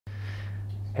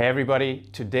Hey everybody,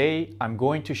 today I'm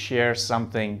going to share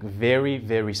something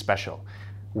very special.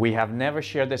 We have never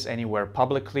shared this anywhere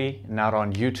publicly, not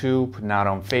on YouTube, not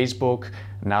on Facebook,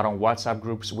 not on WhatsApp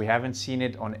groups. We haven't seen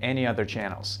it on any other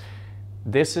channels.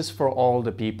 This is for all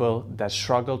the people that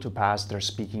struggle to pass their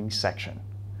speaking section.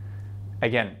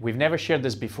 Again, we've never shared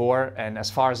this before, and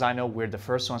as far as I know, we're the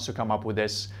first ones to come up with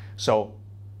this. So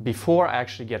before I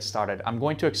actually get started, I'm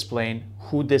going to explain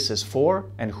who this is for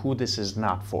and who this is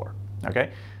not for.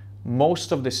 Okay?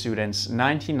 Most of the students,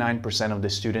 99% of the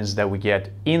students that we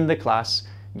get in the class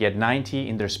get 90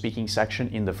 in their speaking section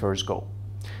in the first go.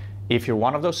 If you're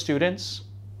one of those students,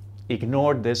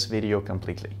 ignore this video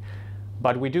completely.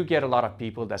 But we do get a lot of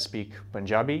people that speak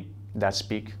Punjabi, that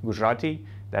speak Gujarati,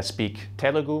 that speak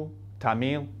Telugu,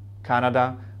 Tamil,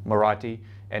 Kannada, Marathi,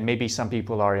 and maybe some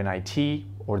people are in IT,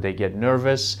 or they get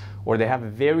nervous, or they have a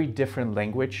very different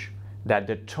language that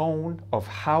the tone of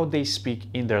how they speak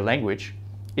in their language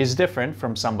is different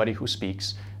from somebody who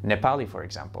speaks Nepali, for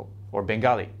example, or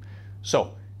Bengali.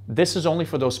 So this is only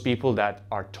for those people that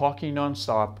are talking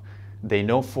nonstop, they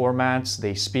know formats,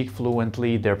 they speak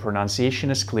fluently, their pronunciation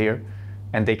is clear,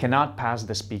 and they cannot pass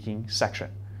the speaking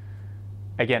section.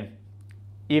 Again,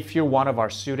 if you're one of our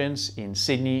students in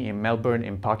Sydney, in Melbourne,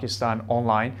 in Pakistan,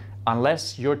 online,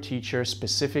 unless your teacher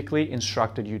specifically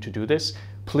instructed you to do this,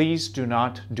 please do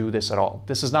not do this at all.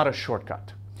 This is not a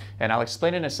shortcut. And I'll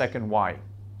explain in a second why.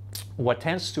 What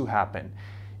tends to happen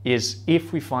is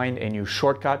if we find a new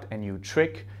shortcut, a new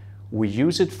trick, we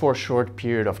use it for a short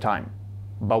period of time.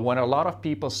 But when a lot of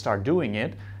people start doing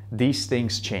it, these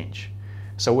things change.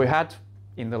 So we had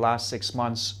in the last 6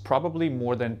 months, probably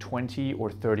more than 20 or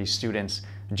 30 students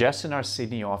just in our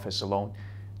Sydney office alone.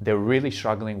 They're really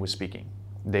struggling with speaking.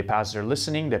 They pass their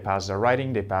listening, they pass their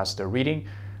writing, they pass their reading,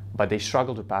 but they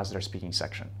struggle to pass their speaking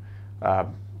section.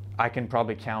 I can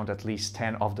probably count at least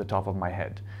 10 off the top of my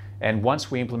head. And once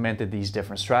we implemented these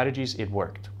different strategies, it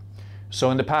worked.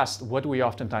 So in the past, what we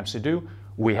oftentimes do,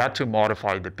 we had to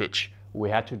modify the pitch. We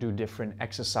had to do different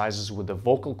exercises with the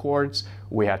vocal cords.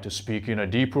 We had to speak in a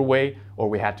deeper way, or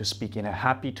we had to speak in a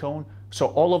happy tone. So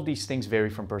all of these things vary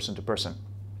from person to person.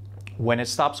 When it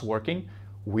stops working,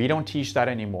 we don't teach that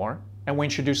anymore, and we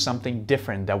introduce something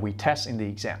different that we test in the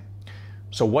exam.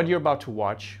 So what you're about to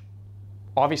watch,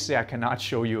 obviously I cannot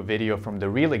show you a video from the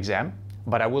real exam,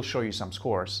 but I will show you some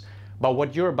scores. But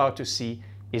what you're about to see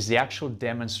is the actual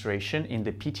demonstration in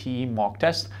the PTE mock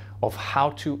test of how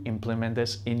to implement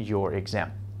this in your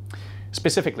exam.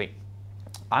 Specifically,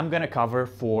 I'm going to cover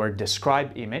for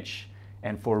describe image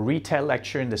and for retell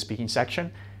lecture in the speaking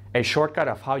section, a shortcut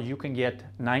of how you can get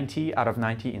 90 out of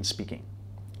 90 in speaking.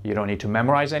 You don't need to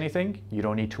memorize anything. You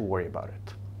don't need to worry about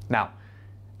it. Now,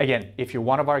 again, if you're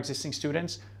one of our existing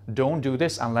students, don't do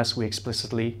this unless we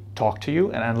explicitly talk to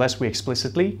you and unless we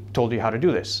explicitly told you how to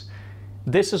do this.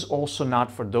 This is also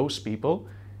not for those people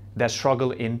that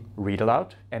struggle in read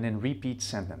aloud and in repeat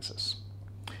sentences.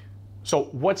 So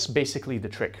what's basically the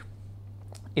trick?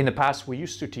 In the past, we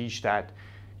used to teach that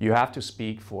you have to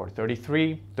speak for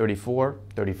 33, 34,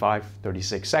 35,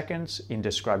 36 seconds in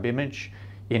describe image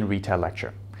in retell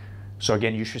lecture. So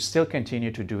again, you should still continue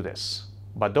to do this.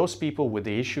 But those people with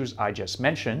the issues I just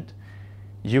mentioned,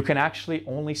 you can actually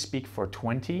only speak for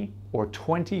 20 or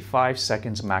 25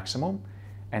 seconds maximum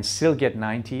and still get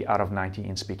 90 out of 90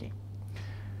 in speaking.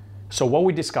 So what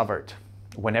we discovered,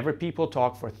 whenever people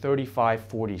talk for 35,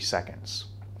 40 seconds,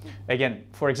 again,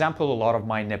 for example, a lot of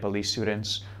my Nepali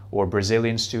students or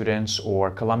Brazilian students or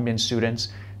Colombian students,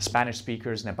 Spanish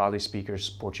speakers, Nepali speakers,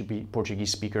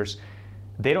 Portuguese speakers,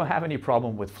 they don't have any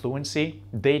problem with fluency.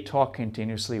 They talk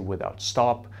continuously without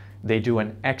stop. They do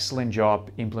an excellent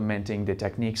job implementing the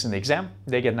techniques in the exam.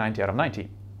 They get 90 out of 90.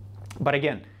 But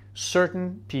again,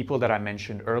 certain people that I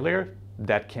mentioned earlier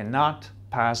that cannot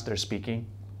pass their speaking,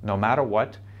 no matter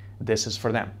what, this is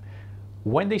for them.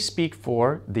 When they speak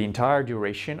for the entire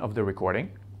duration of the recording,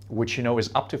 which you know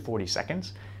is up to 40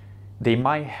 seconds, they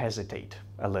might hesitate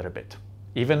a little bit.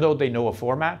 Even though they know a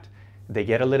format, they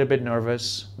get a little bit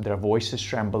nervous, their voice is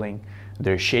trembling,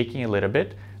 they're shaking a little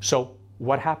bit. So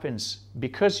what happens,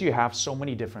 because you have so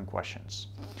many different questions,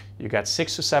 you got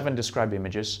 6 to 7 describe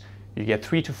images, you get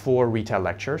 3 to 4 retell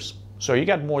lectures, so you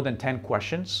got more than 10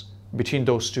 questions between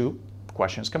those two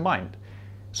questions combined.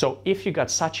 So if you got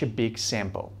such a big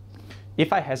sample,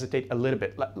 if I hesitate a little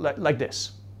bit, like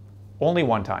this, only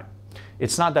one time,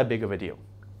 it's not that big of a deal.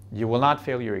 You will not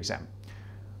fail your exam.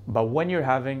 But when you're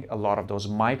having a lot of those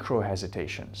micro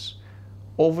hesitations,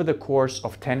 over the course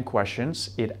of 10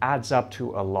 questions, it adds up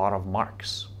to a lot of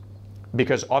marks.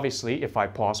 Because obviously, if I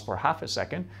pause for half a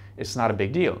second, it's not a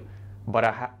big deal.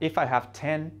 But if I have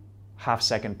 10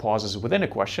 half-second pauses within a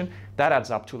question, that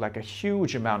adds up to like a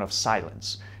huge amount of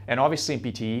silence. And obviously in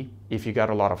PTE, if you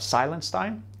got a lot of silence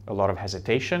time, a lot of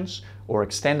hesitations, or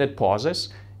extended pauses,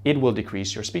 it will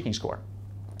decrease your speaking score.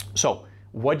 So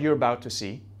what you're about to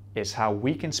see is how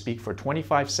we can speak for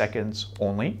 25 seconds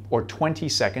only, or 20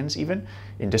 seconds even,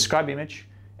 in Describe Image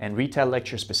and Retell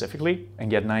lecture specifically,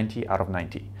 and get 90 out of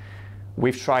 90.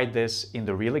 We've tried this in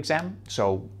the real exam.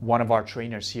 So one of our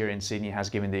trainers here in Sydney has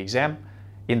given the exam.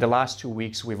 In the last 2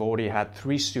 weeks, we've already had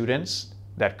 3 students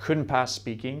that couldn't pass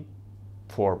speaking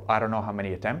for I don't know how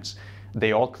many attempts.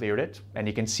 They all cleared it, and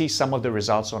you can see some of the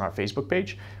results on our Facebook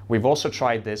page. We've also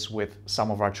tried this with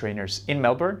some of our trainers in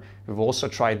Melbourne. We've also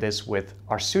tried this with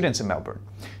our students in Melbourne.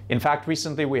 In fact,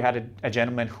 recently we had a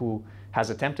gentleman who has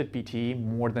attempted PTE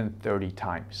more than 30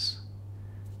 times.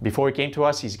 Before he came to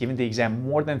us, he's given the exam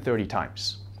more than 30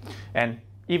 times. And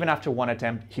even after one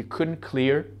attempt, he couldn't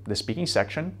clear the speaking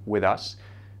section with us.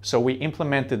 So we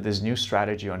implemented this new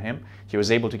strategy on him. He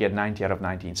was able to get 90 out of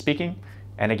 90 in speaking.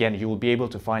 And again, you will be able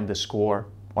to find the score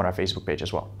on our Facebook page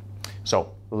as well.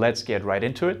 So let's get right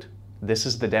into it. This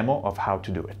is the demo of how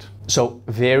to do it. So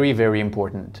very, very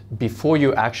important. Before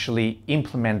you actually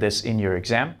implement this in your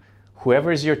exam,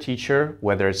 whoever is your teacher,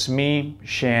 whether it's me,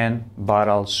 Shan,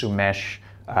 Baral, Sumesh,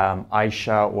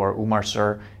 Aisha, or Umar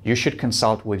sir, you should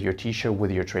consult with your teacher,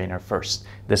 with your trainer first.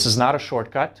 This is not a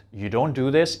shortcut. You don't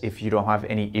do this if you don't have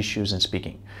any issues in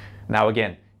speaking. Now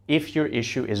again, if your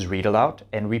issue is read aloud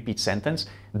and repeat sentence,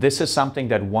 this is something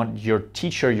that your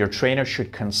teacher, your trainer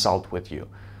should consult with you.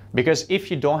 Because if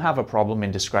you don't have a problem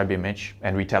in Describe Image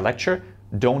and Retell lecture,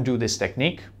 don't do this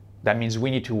technique. That means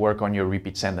we need to work on your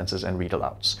repeat sentences and read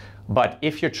alouds. But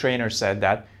if your trainer said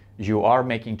that you are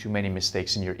making too many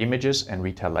mistakes in your images and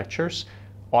Retell lectures,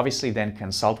 obviously then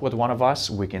consult with one of us.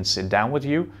 We can sit down with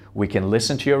you, we can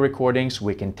listen to your recordings,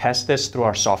 we can test this through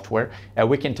our software, and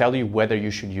we can tell you whether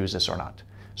you should use this or not.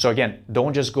 So again,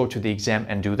 don't just go to the exam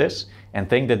and do this and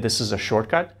think that this is a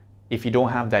shortcut if you don't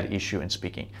have that issue in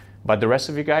speaking. But the rest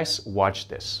of you guys, watch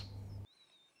this.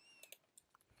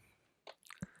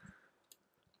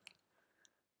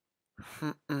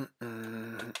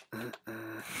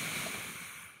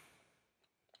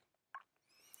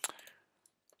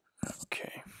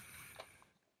 Okay.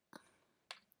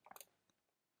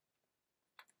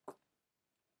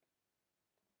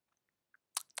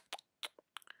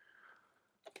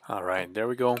 All right, there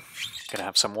we go. Gonna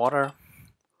have some water.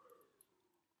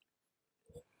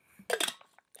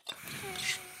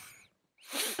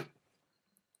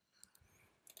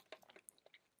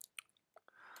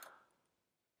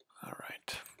 All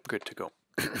right, good to go.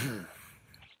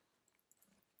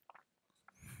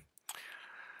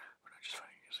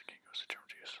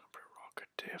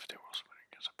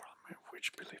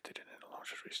 Which believed it in the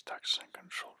large raise taxes and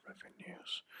controlled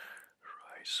revenues,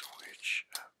 rights which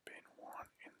have been won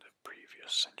in the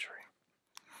previous century.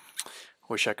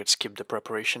 Wish I could skip the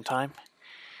preparation time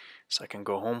so I can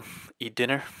go home, eat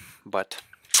dinner, but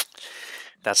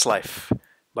that's life.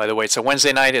 By the way, it's a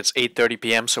Wednesday night, it's 8:30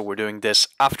 p.m., so we're doing this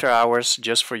after hours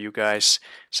just for you guys,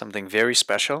 something very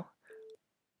special.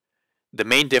 The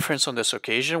main difference on this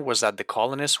occasion was that the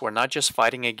colonists were not just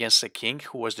fighting against a king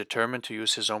who was determined to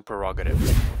use his own prerogative.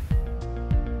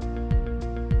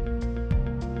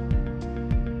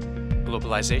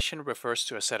 Globalization refers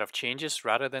to a set of changes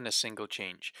rather than a single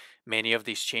change. Many of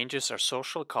these changes are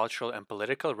social, cultural, and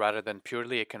political rather than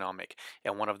purely economic,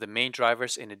 and one of the main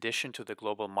drivers in addition to the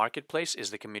global marketplace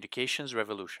is the communications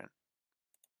revolution.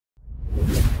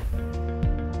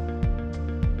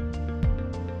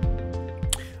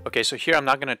 Okay, so here I'm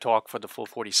not going to talk for the full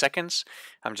 40 seconds.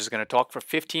 I'm just going to talk for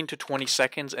 15 to 20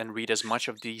 seconds and read as much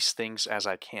of these things as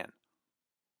I can.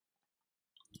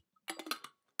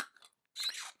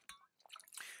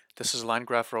 This is a line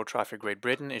graph road traffic Great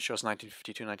Britain. It shows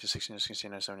 1952, 1960,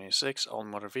 1969, 1976, all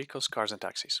motor vehicles, cars, and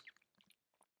taxis.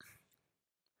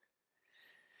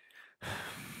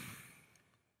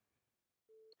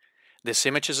 This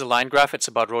image is a line graph. It's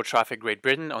about road traffic Great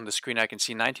Britain. On the screen I can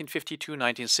see 1952,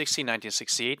 1960,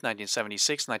 1968,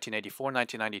 1976, 1984,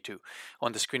 1992.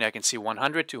 On the screen I can see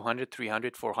 100, 200,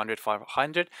 300, 400,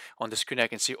 500. On the screen I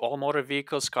can see all motor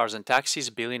vehicles, cars, and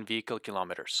taxis, billion vehicle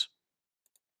kilometers.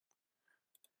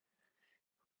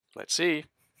 Let's see.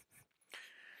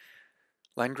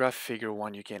 Line graph figure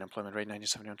 1, UK unemployment rate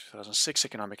 1971-2006,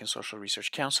 Economic and Social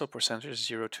Research Council, percentage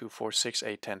 0, 2, 4, 6,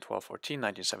 8, 10, 12, 14,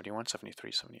 1971,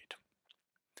 73, 78.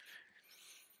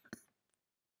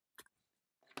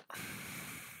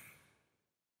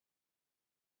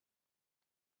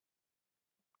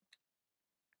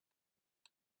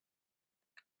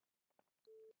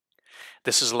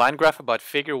 This is a line graph about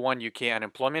Figure 1 UK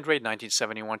unemployment rate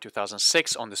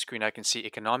 1971-2006. On the screen I can see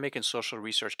Economic and Social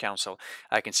Research Council.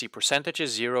 I can see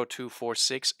percentages 0, 2, 4,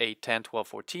 6, 8, 10, 12,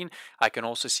 14. I can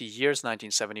also see years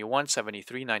 1971,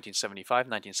 73, 1975,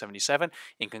 1977.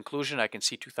 In conclusion, I can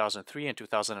see 2003 and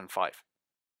 2005.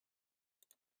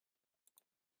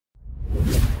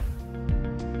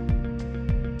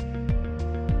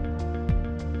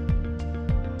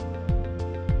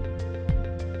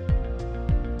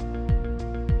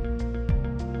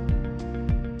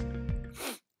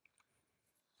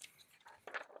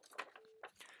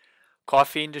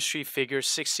 Coffee industry figures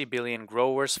 60 billion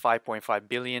growers, 5.5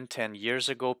 billion 10 years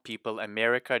ago. People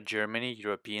America, Germany,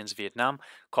 Europeans, Vietnam.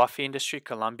 Coffee industry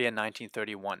Colombia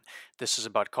 1931. This is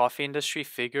about coffee industry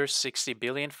figures 60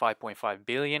 billion, 5.5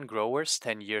 billion growers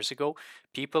 10 years ago.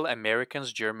 People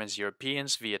Americans, Germans,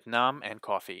 Europeans, Vietnam, and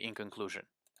coffee. In conclusion.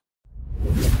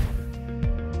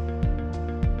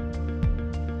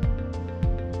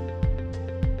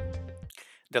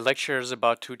 The lecture is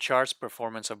about two charts: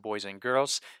 performance of boys and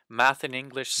girls. Math and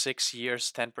English 6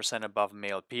 years, 10% above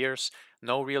male peers.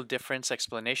 No real difference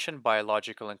explanation: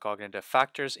 biological and cognitive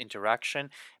factors, interaction,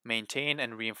 maintain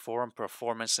and reinform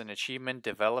performance and achievement,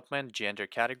 development, gender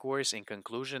categories. In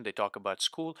conclusion, they talk about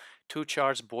school, two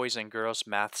charts, boys and girls,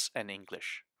 maths and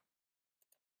English.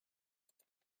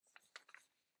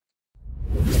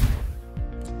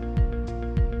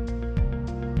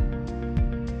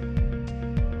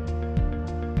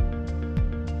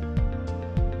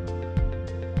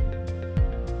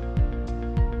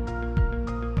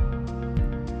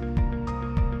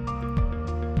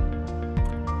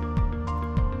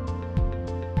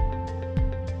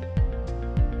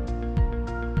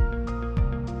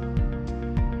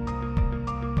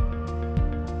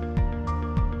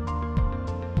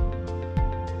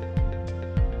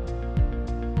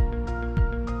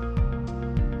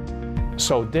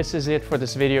 So this is it for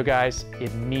this video, guys.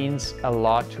 It means a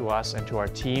lot to us and to our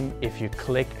team. If you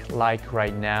click like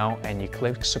right now and you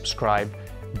click subscribe,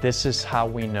 this is how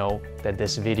we know that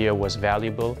this video was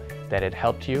valuable, that it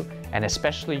helped you, and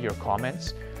especially your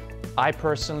comments. I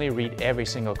personally read every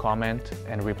single comment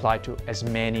and reply to as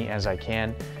many as I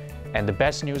can. And the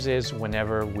best news is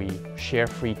whenever we share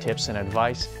free tips and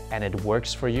advice and it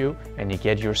works for you and you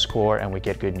get your score and we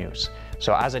get good news.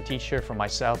 So as a teacher, for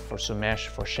myself, for Sumesh,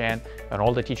 for Shan, and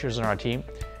all the teachers on our team,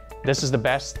 this is the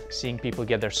best, seeing people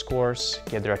get their scores,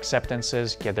 get their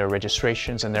acceptances, get their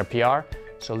registrations and their PR.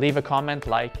 So leave a comment,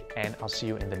 like, and I'll see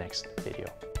you in the next video.